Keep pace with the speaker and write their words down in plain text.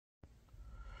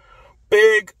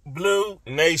Blue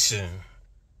Nation.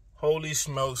 Holy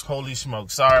smokes, holy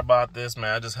smokes. Sorry about this,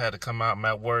 man. I just had to come out. I'm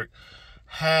at work.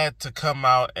 Had to come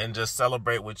out and just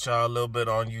celebrate with y'all a little bit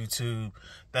on YouTube.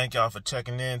 Thank y'all for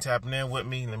checking in, tapping in with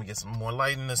me. Let me get some more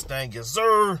light in this thing. Yes,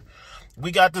 sir.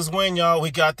 We got this win, y'all.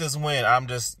 We got this win. I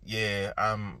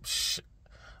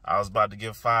was about to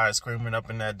get fired screaming up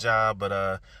in that job,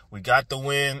 but we got the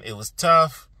win. It was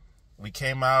tough. We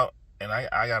came out, and I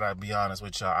gotta be honest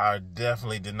with y'all. I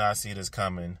definitely did not see this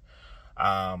coming.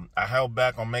 I held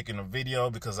back on making a video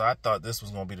because I thought this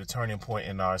was going to be the turning point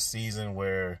in our season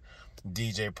where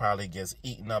DJ probably gets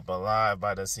eaten up alive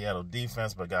by the Seattle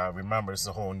defense. But God, remember, it's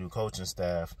a whole new coaching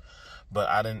staff. But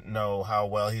I didn't know how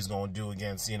well he's going to do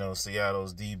against,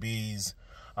 Seattle's DBs.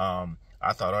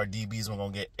 I thought our DBs were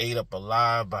going to get ate up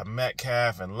alive by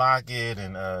Metcalf and Lockett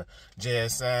and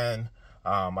JSN.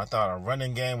 I thought our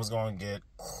running game was going to get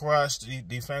crushed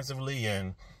defensively,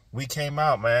 and we came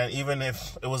out, man. Even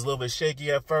if it was a little bit shaky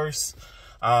at first.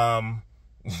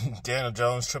 Daniel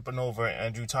Jones tripping over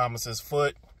Andrew Thomas's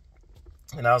foot.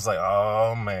 And I was like,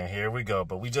 oh, man, here we go.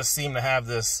 But we just seem to have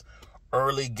this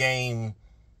early game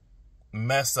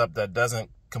mess up that doesn't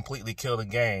completely kill the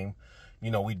game.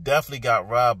 We definitely got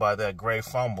robbed by that great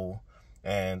fumble.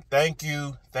 And thank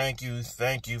you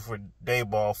for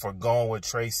Dayball for going with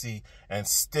Tracy and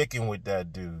sticking with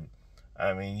that dude.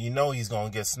 I mean, he's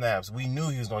going to get snaps. We knew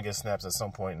he was going to get snaps at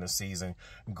some point in the season.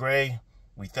 Gray,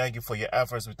 we thank you for your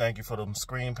efforts. We thank you for the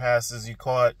screen passes you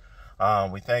caught.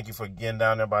 We thank you for getting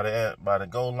down there by the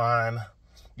goal line.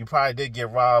 You probably did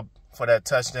get robbed for that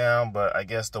touchdown, but I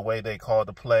guess the way they called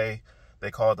the play,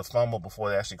 they called the fumble before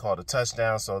they actually called the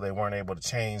touchdown, so they weren't able to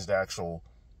change the actual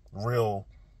real,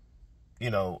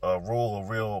 rule of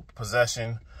real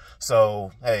possession.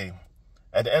 So, hey,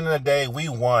 at the end of the day, we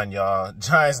won, y'all.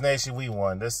 Giants Nation, we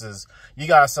won. You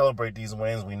got to celebrate these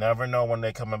wins. We never know when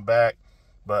they're coming back.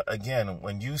 But, again,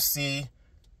 when you see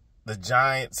the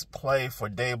Giants play for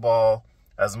Dayball,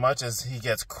 as much as he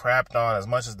gets crapped on, as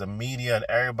much as the media and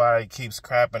everybody keeps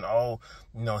crapping,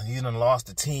 he done lost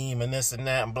the team and this and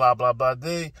that and blah, blah, blah.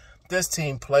 This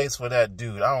team plays for that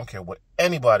dude. I don't care what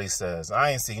anybody says.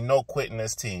 I ain't seen no quitting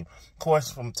this team. Of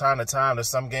course, from time to time, there's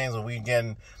some games where we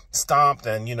getting stomped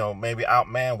and, maybe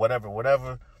outman,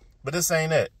 whatever. But this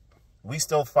ain't it. We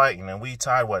still fighting, and we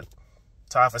tied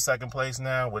for second place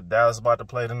now with Dallas about to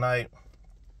play tonight.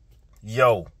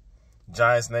 Yo,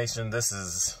 Giants Nation, this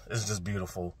is just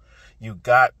beautiful. You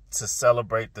got to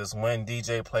celebrate this win.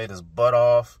 DJ played his butt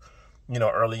off,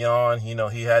 early on.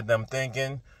 He had them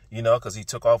thinking, because he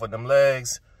took off with them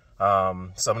legs.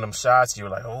 Some of them shots, you were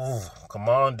like, oh, come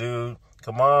on, dude.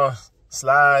 Come on,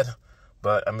 slide.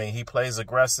 But, he plays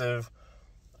aggressive.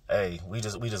 Hey, we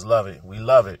just love it. We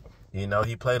love it.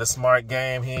 He played a smart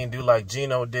game. He didn't do like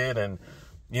Geno did and,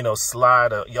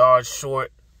 slide a yard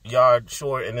short.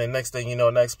 And then next thing you know,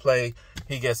 next play,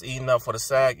 he gets eaten up for the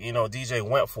sack. DJ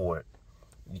went for it.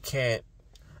 You can't,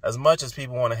 as much as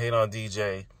people want to hate on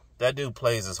DJ, that dude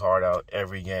plays his heart out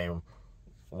every game.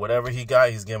 Whatever he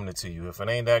got, he's giving it to you. If it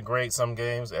ain't that great some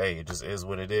games, hey, it just is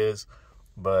what it is.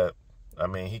 But,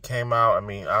 he came out.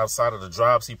 Outside of the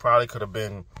drops, he probably could have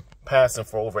been passing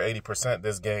for over 80%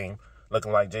 this game,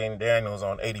 looking like Jaden Daniels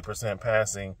on 80%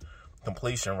 passing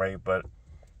completion rate. But,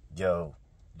 yo,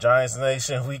 Giants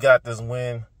Nation, we got this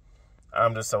win.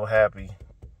 I'm just so happy.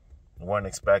 Weren't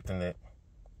expecting it.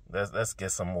 Let's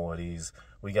get some more of these.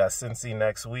 We got Cincy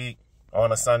next week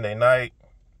on a Sunday night.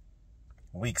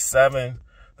 Week 7,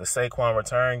 the Saquon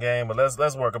return game. But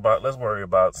let's worry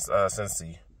about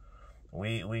Cincy.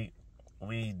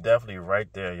 We definitely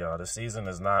right there, y'all. The season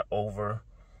is not over.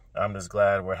 I'm just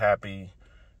glad we're happy.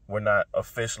 We're not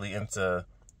officially into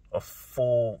a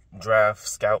full draft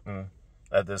scouting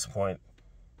at this point.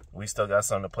 We still got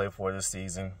something to play for this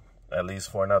season, at least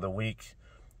for another week.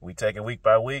 We take it week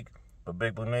by week. But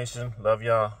Big Blue Nation, love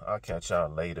y'all. I'll catch y'all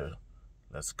later.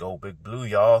 Let's go, Big Blue,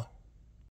 y'all.